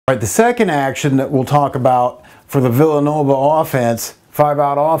All right, the second action that we'll talk about for the Villanova offense,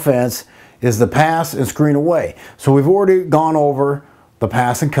 5-out offense, is the pass and screen away. So we've already gone over the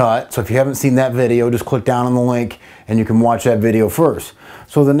pass and cut. So if you haven't seen that video, just click down on the link and you can watch that video first.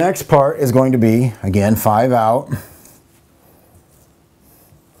 So the next part is going to be, again, 5-out.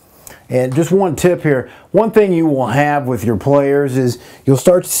 And just one tip here, one thing you will have with your players is you'll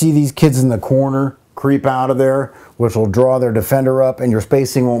start to see these kids in the corner creep out of there, which will draw their defender up, and your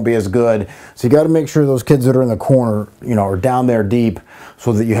spacing won't be as good. So you got to make sure those kids that are in the corner, you know, are down there deep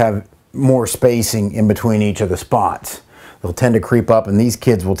so that you have more spacing in between each of the spots. They'll tend to creep up, and these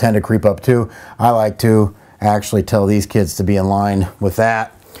kids will tend to creep up too. I like to actually tell these kids to be in line with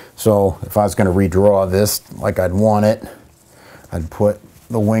that. So if I was going to redraw this like I'd want it, I'd put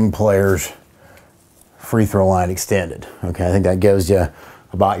the wing players free throw line extended. Okay, I think that gives you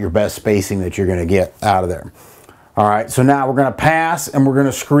about your best spacing that you're going to get out of there. All right, so now we're going to pass and we're going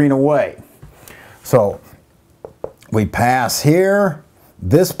to screen away. So we pass here.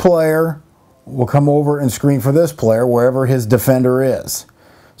 This player will come over and screen for this player wherever his defender is.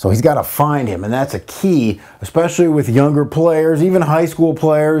 So he's got to find him, and that's a key, especially with younger players, even high school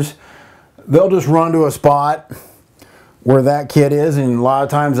players. They'll just run to a spot where that kid is, and a lot of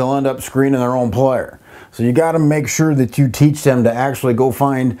times they'll end up screening their own player. So you got to make sure that you teach them to actually go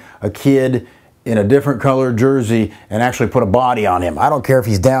find a kid in a different colored jersey and actually put a body on him. I don't care if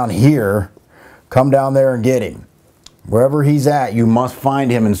he's down here, come down there and get him. Wherever he's at, you must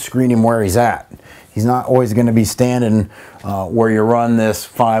find him and screen him where he's at. He's not always going to be standing where you run this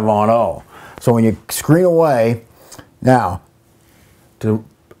 5-on-0. So when you screen away, now to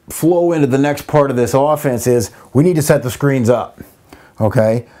flow into the next part of this offense is we need to set the screens up.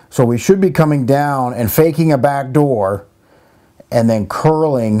 Okay, so we should be coming down and faking a back door and then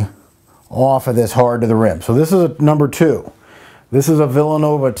curling off of this hard to the rim. So this is a number 2. This is a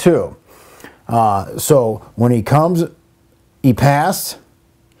Villanova 2. So when he comes, he passed,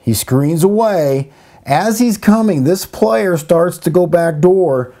 he screens away. As he's coming, this player starts to go back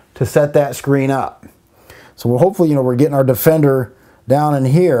door to set that screen up. So hopefully, you know, we're getting our defender down in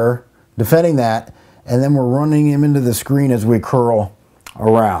here, defending that, and then we're running him into the screen as we curl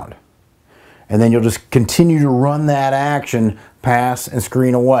around. And then you'll just continue to run that action, pass and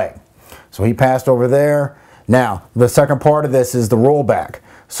screen away. So he passed over there. Now, the second part of this is the rollback.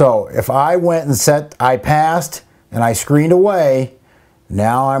 So if I went and I passed and I screened away,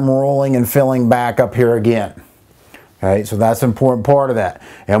 now I'm rolling and filling back up here again. Okay, so that's an important part of that.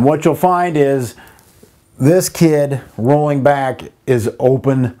 And what you'll find is this kid rolling back is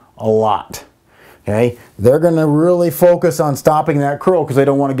open a lot. Okay, they're going to really focus on stopping that curl because they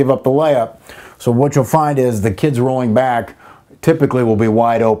don't want to give up the layup. So what you'll find is the kids rolling back typically will be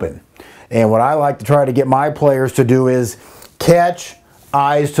wide open. And what I like to try to get my players to do is catch,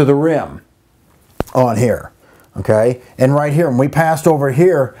 eyes to the rim on here. Okay, and right here, when we passed over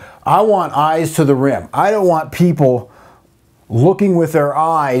here, I want eyes to the rim. I don't want people looking with their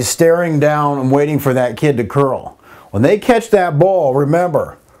eyes, staring down and waiting for that kid to curl. When they catch that ball,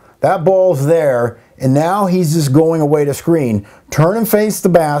 remember, that ball's there, and now he's just going away to screen. Turn and face the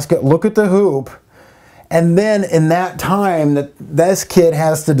basket, look at the hoop, and then in that time, that this kid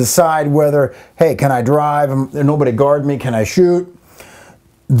has to decide whether, hey, can I drive? There's nobody guard me, can I shoot?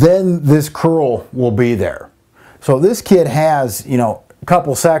 Then this curl will be there. So this kid has, you know, a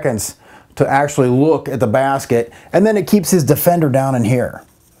couple seconds to actually look at the basket, and then it keeps his defender down in here.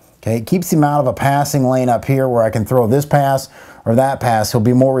 Okay, it keeps him out of a passing lane up here where I can throw this pass or that pass. He'll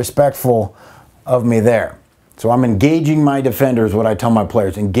be more respectful of me there. So I'm engaging my defender is what I tell my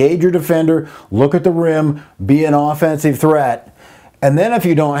players. Engage your defender, look at the rim, be an offensive threat. And then if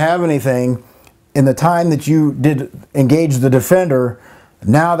you don't have anything, in the time that you did engage the defender,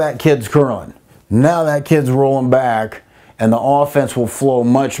 now that kid's curling. Now that kid's rolling back, and the offense will flow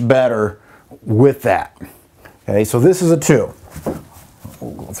much better with that. Okay, so this is a 2.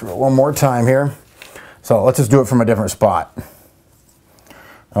 We'll go through it one more time here. So let's just do it from a different spot.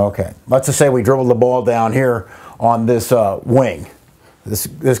 Okay, let's just say we dribbled the ball down here on this wing.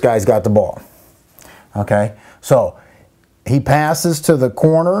 This guy's got the ball. Okay, so he passes to the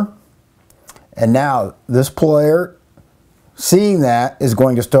corner, and now this player, seeing that, is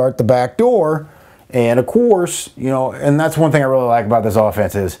going to start the back door. And of course, you know, and that's one thing I really like about this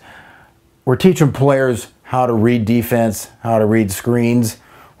offense is we're teaching players how to read defense, how to read screens.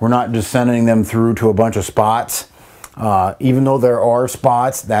 We're not just sending them through to a bunch of spots. Even though there are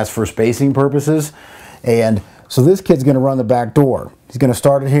spots, that's for spacing purposes. And so this kid's going to run the back door. He's going to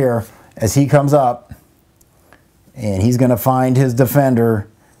start it here as he comes up, and he's going to find his defender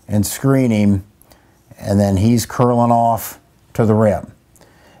and screen him, and then he's curling off to the rim.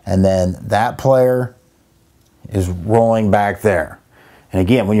 and then that player is rolling back there. And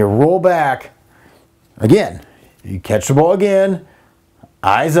again, when you roll back, again, you catch the ball again,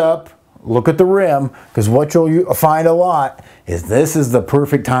 eyes up, look at the rim, because what you'll find a lot is this is the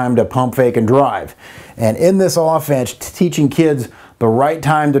perfect time to pump fake and drive. And in this offense, teaching kids the right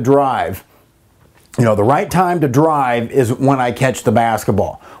time to drive, you know, the right time to drive is when I catch the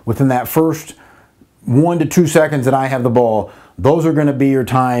basketball. Within that first 1 to 2 seconds that I have the ball, those are going to be your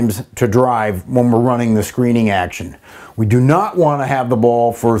times to drive when we're running the screening action. We do not want to have the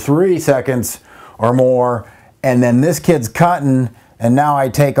ball for 3 seconds or more, and then this kid's cutting, and now I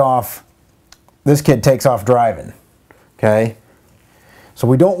take off, this kid takes off driving, okay? So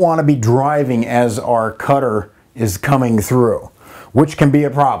we don't want to be driving as our cutter is coming through, which can be a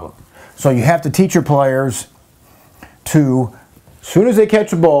problem. So you have to teach your players to, as soon as they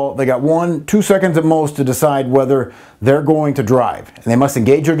catch the ball, they got 1 2 seconds at most to decide whether they're going to drive. And they must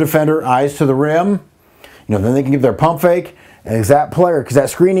engage their defender, eyes to the rim. You know, then they can give their pump fake. And as that player, because that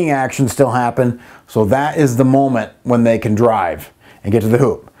screening action still happen, so that is the moment when they can drive and get to the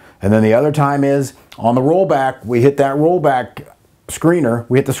hoop. And then the other time is on the rollback, we hit that rollback screener.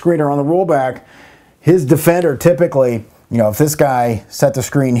 We hit the screener on the rollback. His defender typically, you know, if this guy set the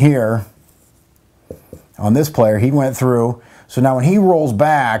screen here on this player, he went through. So now when he rolls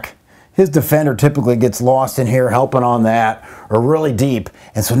back, his defender typically gets lost in here helping on that, or really deep.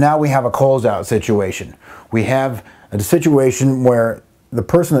 And so now we have a closeout situation. We have a situation where the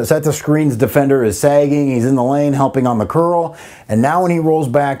person that set the screen's defender is sagging, he's in the lane helping on the curl, and now when he rolls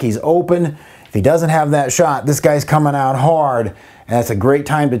back, he's open. If he doesn't have that shot, this guy's coming out hard, and that's a great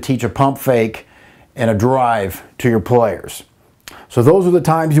time to teach a pump fake and a drive to your players. So those are the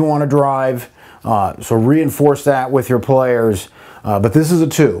times you want to drive. So reinforce that with your players. But this is a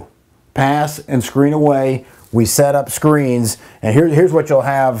 2. Pass and screen away. We set up screens, and here's what you'll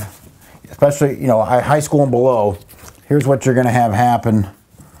have, especially, you know, high school and below. Here's what you're going to have happen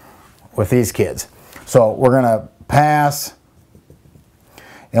with these kids. So we're going to pass,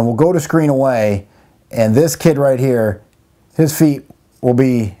 and we'll go to screen away, and this kid right here, his feet will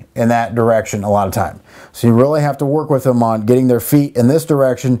be in that direction a lot of time. So you really have to work with them on getting their feet in this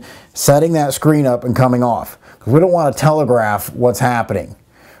direction, setting that screen up and coming off. Because we don't want to telegraph what's happening.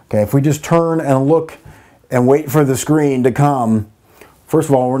 Okay, if we just turn and look and wait for the screen to come, first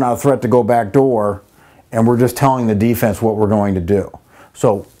of all, we're not a threat to go back door, and we're just telling the defense what we're going to do.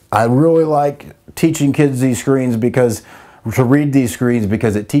 So I really like teaching kids these screens, because to read these screens,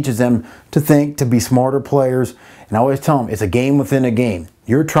 because it teaches them to think, to be smarter players. And I always tell them, it's a game within a game.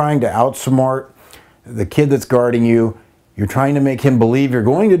 You're trying to outsmart the kid that's guarding you. You're trying to make him believe you're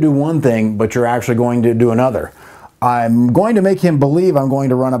going to do one thing, but you're actually going to do another. I'm going to make him believe I'm going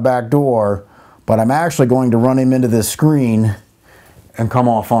to run a back door, but I'm actually going to run him into this screen and come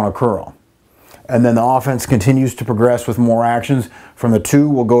off on a curl. And then the offense continues to progress with more actions. From the 2,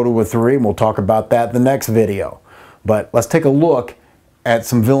 we'll go to a 3, and we'll talk about that in the next video. But let's take a look at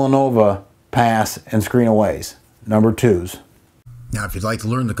some Villanova pass and screen aways, number 2s. Now, if you'd like to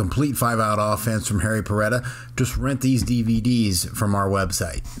learn the complete 5-out offense from Harry Perretta, just rent these DVDs from our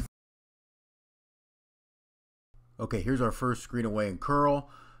website. Okay, here's our first screen away and curl.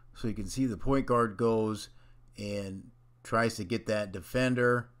 So you can see the point guard goes and tries to get that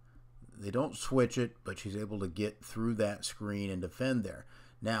defender. They don't switch it, but she's able to get through that screen and defend there.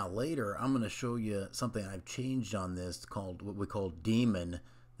 Now, later, I'm going to show you something I've changed on this called what we call Demon,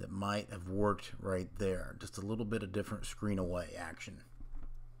 that might have worked right there. Just a little bit of different screen away action.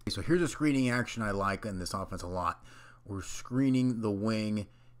 Okay, so here's a screening action I like in this offense a lot. We're screening the wing,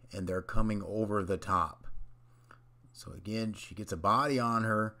 and they're coming over the top. So again, she gets a body on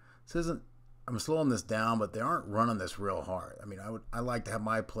her. This isn't, I'm slowing this down, but they aren't running this real hard. I mean, I like to have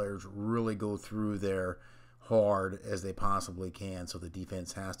my players really go through there hard as they possibly can, so the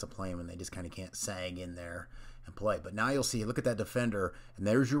defense has to play them, and they just kind of can't sag in there and play. But now you'll see, look at that defender, and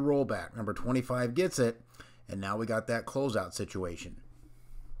there's your rollback. Number 25 gets it, and now we got that closeout situation.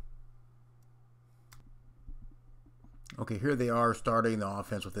 Okay, here they are starting the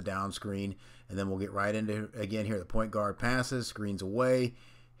offense with the down screen, and then we'll get right into, again, here the point guard passes, screens away.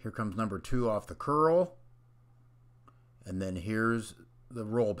 Here comes number 2 off the curl, and then here's the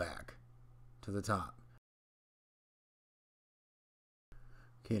rollback to the top.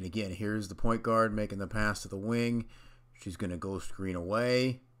 Okay, and again, here's the point guard making the pass to the wing. She's going to go screen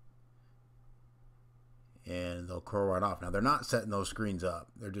away, and they'll curl right off. Now, they're not setting those screens up.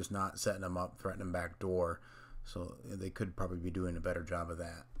 They're just not setting them up, threatening back door. So they could probably be doing a better job of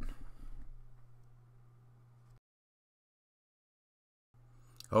that.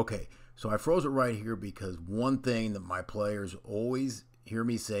 Okay, so I froze it right here because one thing that my players always hear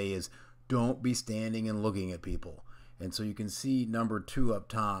me say is don't be standing and looking at people. And so you can see number 2 up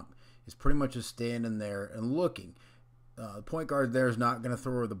top is pretty much just standing there and looking. The point guard there is not going to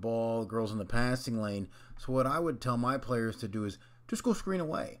throw her the ball. The girl's in the passing lane. So what I would tell my players to do is just go screen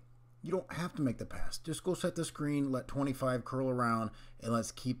away. You don't have to make the pass. Just go set the screen, let 25 curl around, and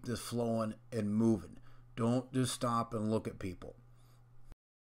let's keep this flowing and moving. Don't just stop and look at people.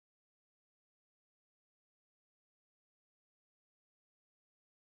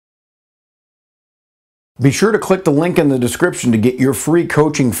 Be sure to click the link in the description to get your free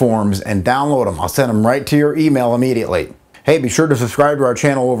coaching forms and download them. I'll send them right to your email immediately. Hey, be sure to subscribe to our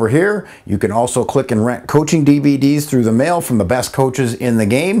channel over here. You can also click and rent coaching DVDs through the mail from the best coaches in the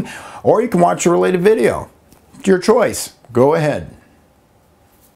game, or you can watch a related video. It's your choice. Go ahead.